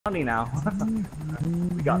Money now.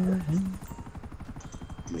 We got this.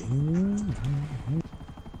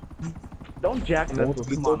 Don't jack this.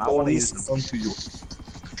 Come on, I want to use them. To you.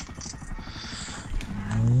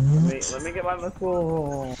 Let me get my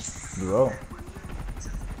missile. Bro.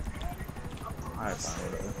 Alright, fine,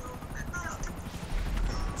 whatever.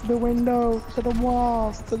 To the window, to the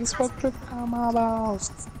walls, to the spectrum of my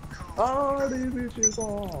balls. Oh, these bitches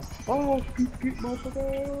all. Oh, skeet,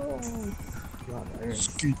 motherfucker.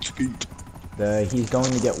 Skeet, skeet. He's going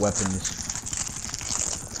to get weapons.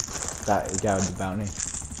 That guy with the bounty.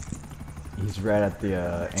 He's right at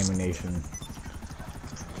the ammunition.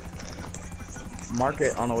 Mark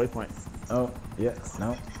it on the waypoint. Oh, yeah,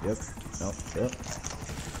 no, yep, no, yep.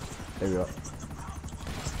 There we go.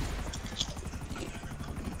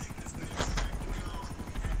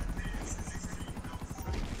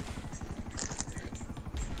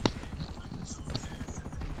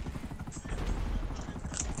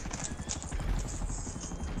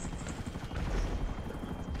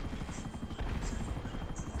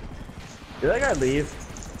 Did that guy leave?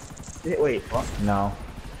 Wait, what? No.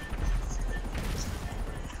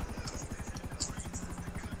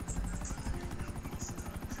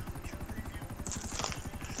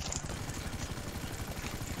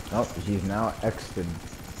 Oh, he's now exited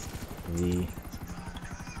the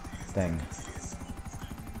thing.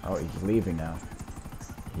 Oh, he's leaving now.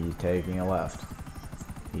 He's taking a left.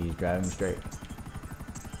 He's driving straight.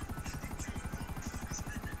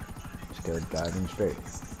 Just go driving straight.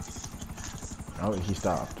 Oh, he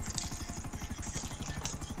stopped.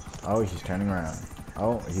 Oh, he's turning around.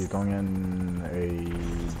 Oh, he's going in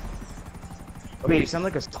a... Okay, you sound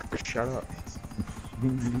like a stalker. Shut up.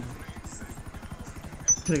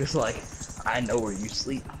 Nigga's like, I know where you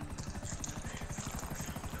sleep.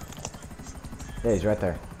 Yeah, he's right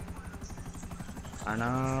there. I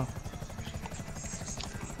know.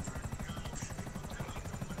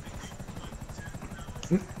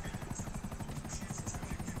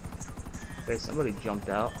 Okay, somebody jumped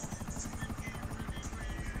out.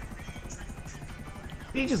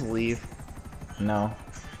 Did he just leave? No.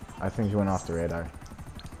 I think he went off the radar.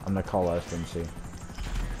 I'm gonna call us and see.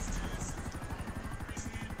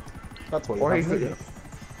 That's what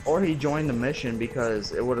Or he joined the mission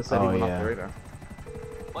because it would have said he went off the radar.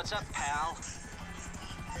 What's up, pal?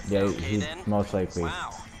 Yeah, Okay, he's then? most likely.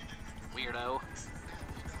 Wow. Weirdo.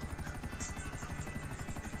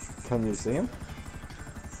 Can you see him?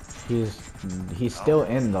 He's still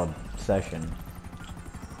in the session.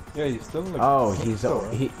 Yeah, he's still like. Oh,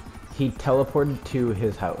 he teleported to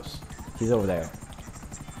his house. He's over there.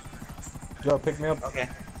 Joe, pick me up. Okay.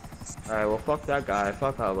 Alright, well fuck that guy.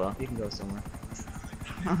 Fuck Hubba. He can go somewhere.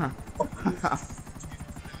 I'm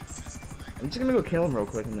just gonna go kill him real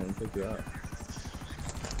quick and then pick you up.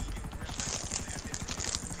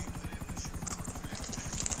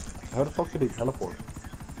 How the fuck did he teleport?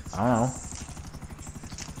 I don't know.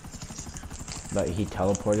 But he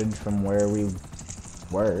teleported from where we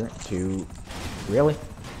were to... Really?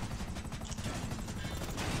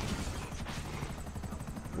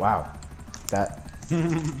 Wow. That...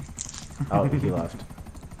 Oh, he left.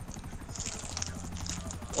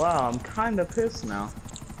 Wow, I'm kinda pissed now.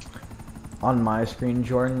 On my screen,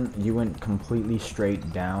 Jordan, you went completely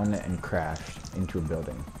straight down and crashed into a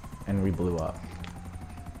building. And we blew up.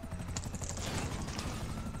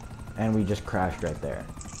 And we just crashed right there.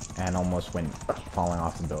 And almost went falling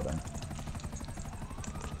off the building.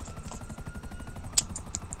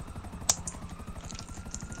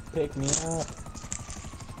 Pick me up.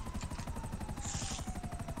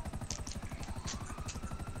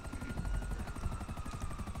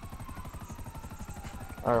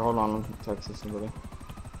 Alright, hold on, let me text somebody.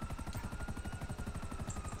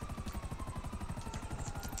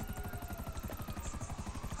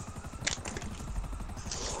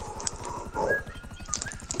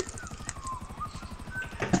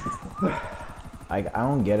 I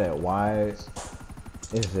don't get it. Why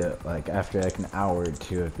is it like after like an hour or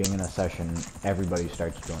two of being in a session, everybody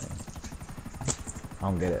starts joining? I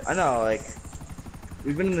don't get it. I know, like,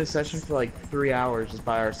 we've been in this session for like 3 hours just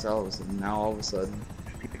by ourselves, and now all of a sudden,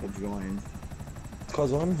 people join.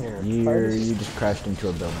 Cause I'm here. You just crashed into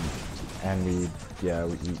a building, and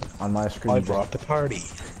on my screen. I brought the party.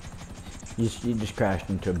 You just crashed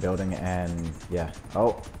into a building, and yeah.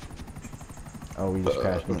 Oh, we just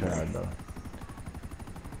crashed into another building.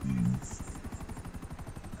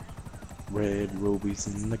 Red rubies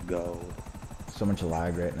in the gold. So much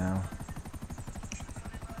lag right now.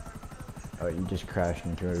 Oh, you just crashed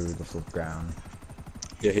into the flip ground.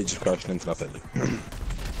 Yeah, he just crashed into that building.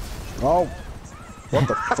 Oh! What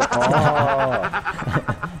the fuck? Oh.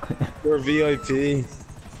 You're VIP.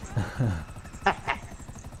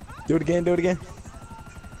 Do it again, do it again.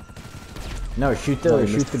 No, shoot the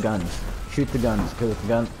guns. Shoot the guns, because the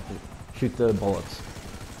gun shoot the bullets.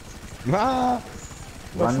 Ah!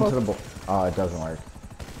 Run into the oh, it doesn't work.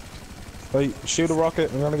 Wait, shoot a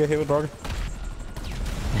rocket. I'm gonna get hit with a rocket.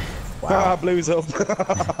 Wow. Ah, blew his up.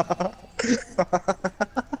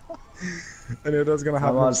 I knew that was gonna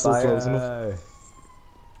happen. I'm on I'm still close enough. fire.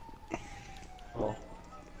 Oh.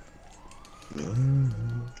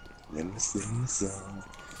 In the zone.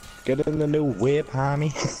 Get in the new whip,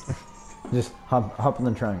 homie. Just hop in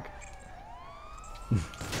the trunk.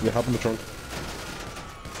 Yeah, hop in the trunk.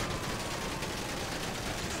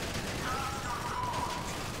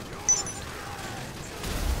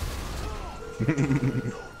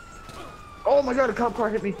 Oh my god, a cop car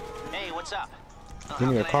hit me. Hey, what's up? Give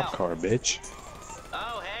me a How can I cop help? car, bitch.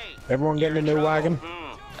 Oh, hey. Everyone getting a new Trouble. wagon?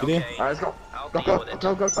 Get in. Okay. Alright, let's go. I'll Go, deal go, with it.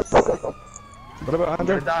 go, go, go, go, go, go. What about I'm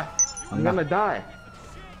gonna Andrew? die. I'm gonna die.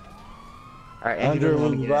 Alright, Andrew, Andrew,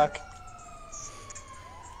 when you back?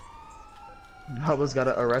 Hubba's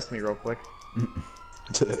gotta arrest me real quick.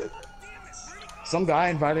 Some guy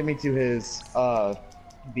invited me to his,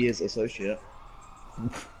 be his associate.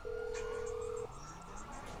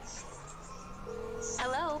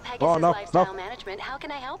 Hello, Pegasus Oh, no, Lifestyle no. Management. How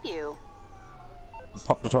can I help you?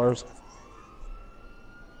 Pop the tires.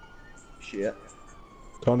 Shit.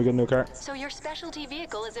 Time to get a new car. So your specialty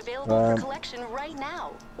vehicle is available for collection right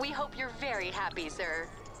now. We hope you're very happy, sir.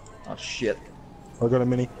 Oh shit. I got a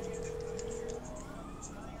mini.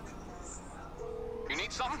 You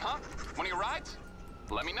need something, huh? One of your rides?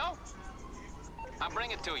 Let me know. I'll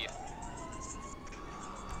bring it to you.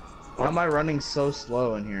 Why am I running so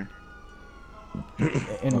slow in here?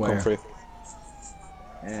 In I'll where? come for you.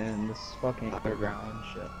 And this fucking underground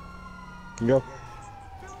shit. You go.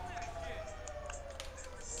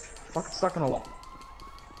 Fucking stuck in a wall.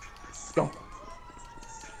 Go.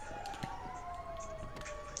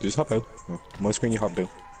 Just hop out. Oh, my screen, you hop out.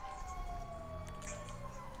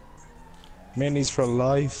 Minis for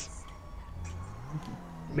life.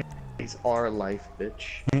 It's our life,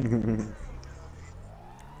 bitch.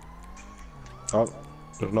 Oh,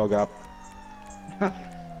 there's no gap.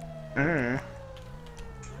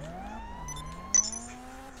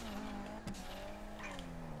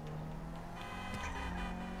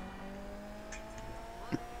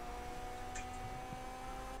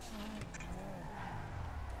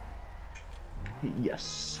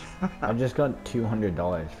 Yes. I just got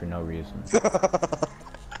 $200 for no reason.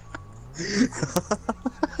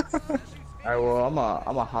 Alright, well, I'm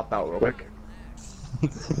a hop out real quick.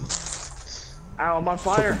 Ow, I'm on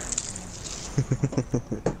fire.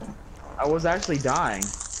 I was actually dying.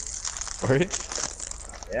 Right?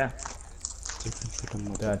 Yeah.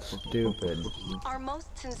 That's stupid. Our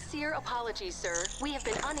most sincere apologies, sir. We have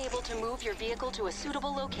been unable to move your vehicle to a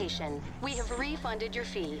suitable location. We have refunded your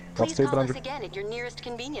fee. Please stupid, call us Andrew. again at your nearest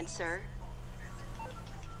convenience, sir.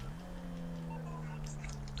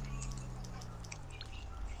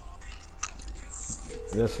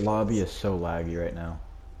 This lobby is so laggy right now.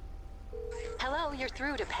 Hello, you're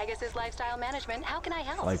through to Pegasus Lifestyle Management. How can I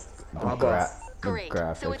help? Like the, Great.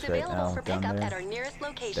 graphics So it's right available now for down pickup there. at our nearest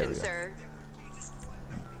location, we go. sir.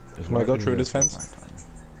 Is Can I go working through this this with fence? my time.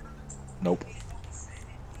 Nope.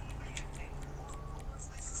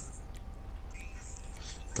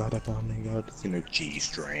 Got up on me, got it's in a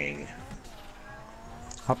G-string.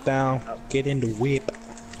 Hop down, get in the whip.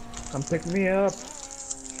 Come pick me up.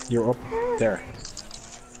 You're up there.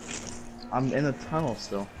 I'm in the tunnel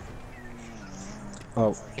still.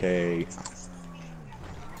 Okay.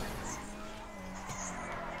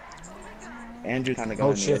 Andrew kind of Oh,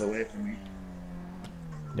 going the shit. other way from me.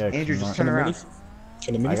 Yeah, 'cause Andrew, I'm just not- turn Can a around. mini?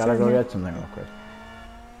 Can a mini I gotta fit go in here? get something real quick.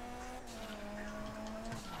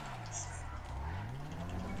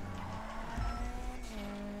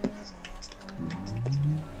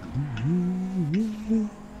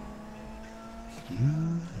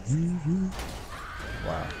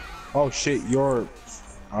 Wow. Oh shit, you're...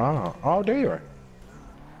 Ah, oh there you are.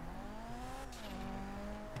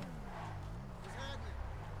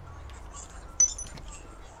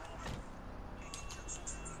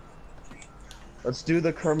 Let's do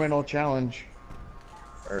the criminal challenge.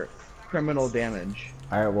 Or criminal damage.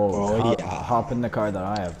 Alright, well, Oh, yeah. hop in the car that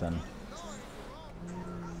I have then.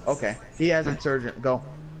 Okay. He has insurgent. Go.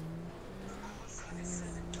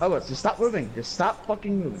 Oh, let's just stop moving. Just stop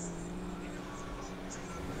fucking moving.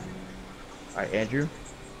 Alright, Andrew.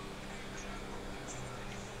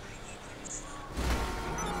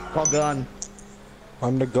 Call gun.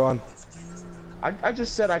 I'm the gun. I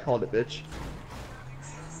just said I called it, bitch.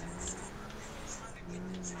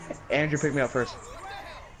 Andrew, pick me up first.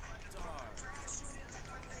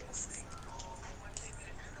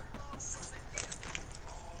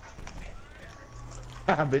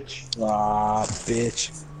 Bitch. Ah,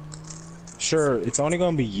 bitch. Sure, it's only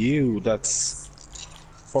gonna be you that's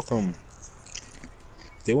fucking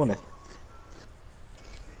doing it.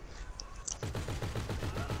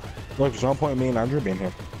 Look, there's no point in me and Andrew being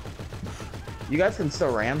here. You guys can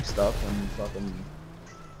still ram stuff and fucking.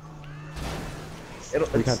 We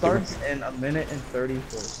It can't do starts in a minute and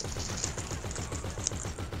 34 seconds.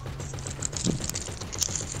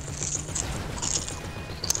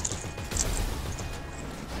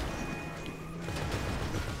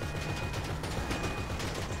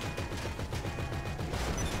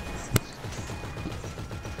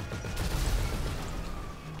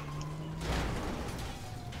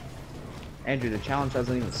 Andrew, the challenge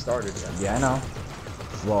hasn't even started yet. Yeah, I know.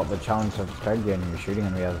 Well, the challenge has started yet and you're shooting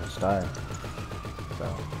and we have a star.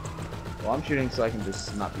 So. Well, I'm shooting so I can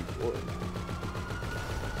just not be bored.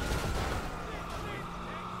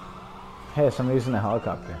 Hey, somebody's in a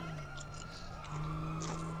helicopter.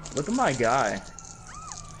 Look at my guy.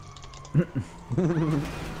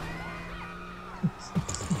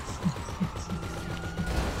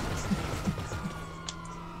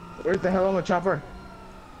 Where's the hell am I, chopper?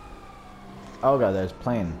 Oh god, there's a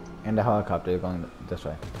plane and a helicopter going this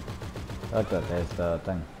way. Look, there's the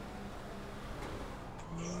thing.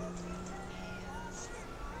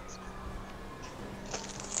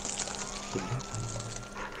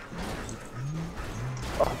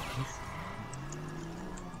 Oh.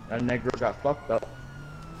 That negro got fucked up.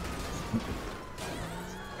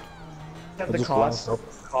 Have the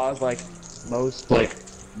cause like most like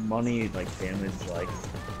money like damage like.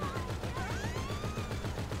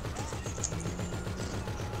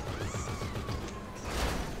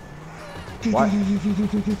 What?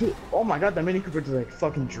 Oh my god, that Mini Cooper just like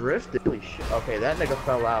fucking drifted. Holy shit. Okay, that nigga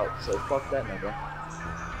fell out, so fuck that nigga.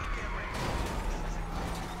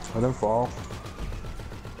 I didn't fall.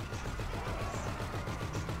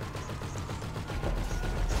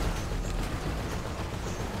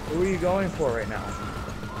 Who are you going for right now?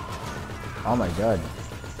 Oh my god.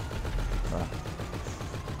 Wow.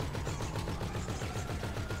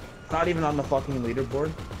 Not even on the fucking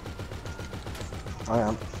leaderboard. I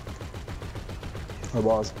am. I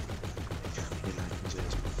was.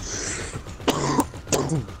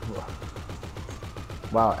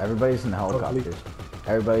 Wow, everybody's in helicopters.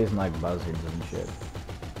 Everybody's in like buzzards and shit.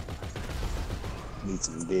 Need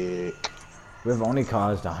some dick. We've only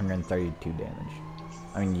caused 132 damage.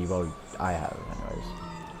 I mean, I have anyways.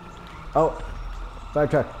 Oh! Fire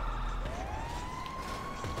truck!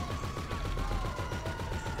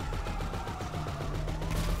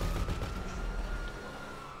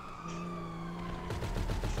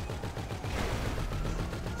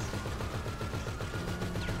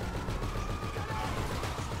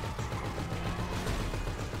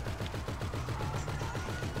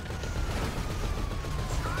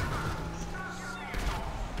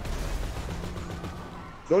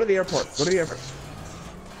 Go to the airport. Go to the airport.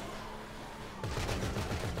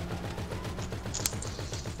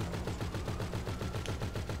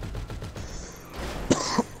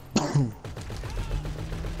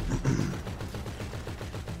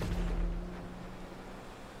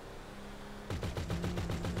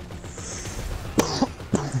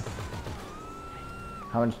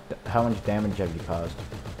 How much damage have you caused?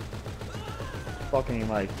 Fucking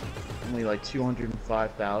like only like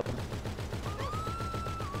 205,000.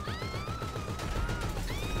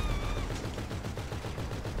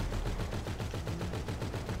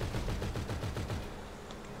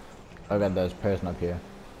 Oh god, there's a person up here.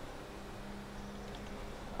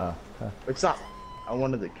 Oh. Huh. Wait, stop! I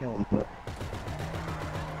wanted to kill him, but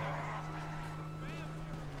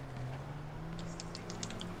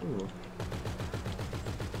ooh.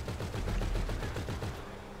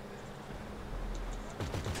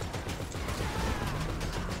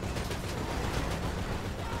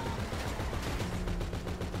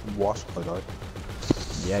 What? I died.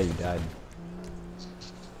 Yeah, you died.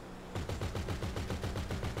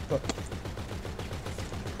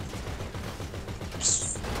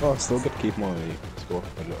 Oh, I still get to keep my score.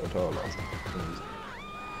 I lost.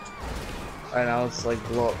 Alright, now let's like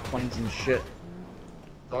blow up planes and shit.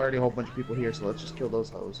 There's already a whole bunch of people here, so let's just kill those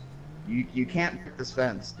hoes. You can't break this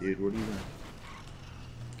fence, dude. What are you doing?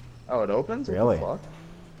 Oh, it opens? What the Really? fuck?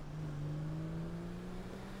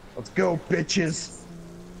 Let's go, bitches!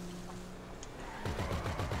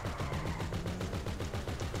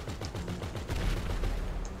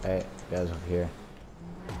 Hey, guys over here.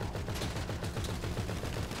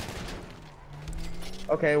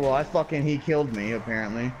 Okay, well he killed me,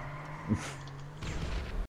 apparently.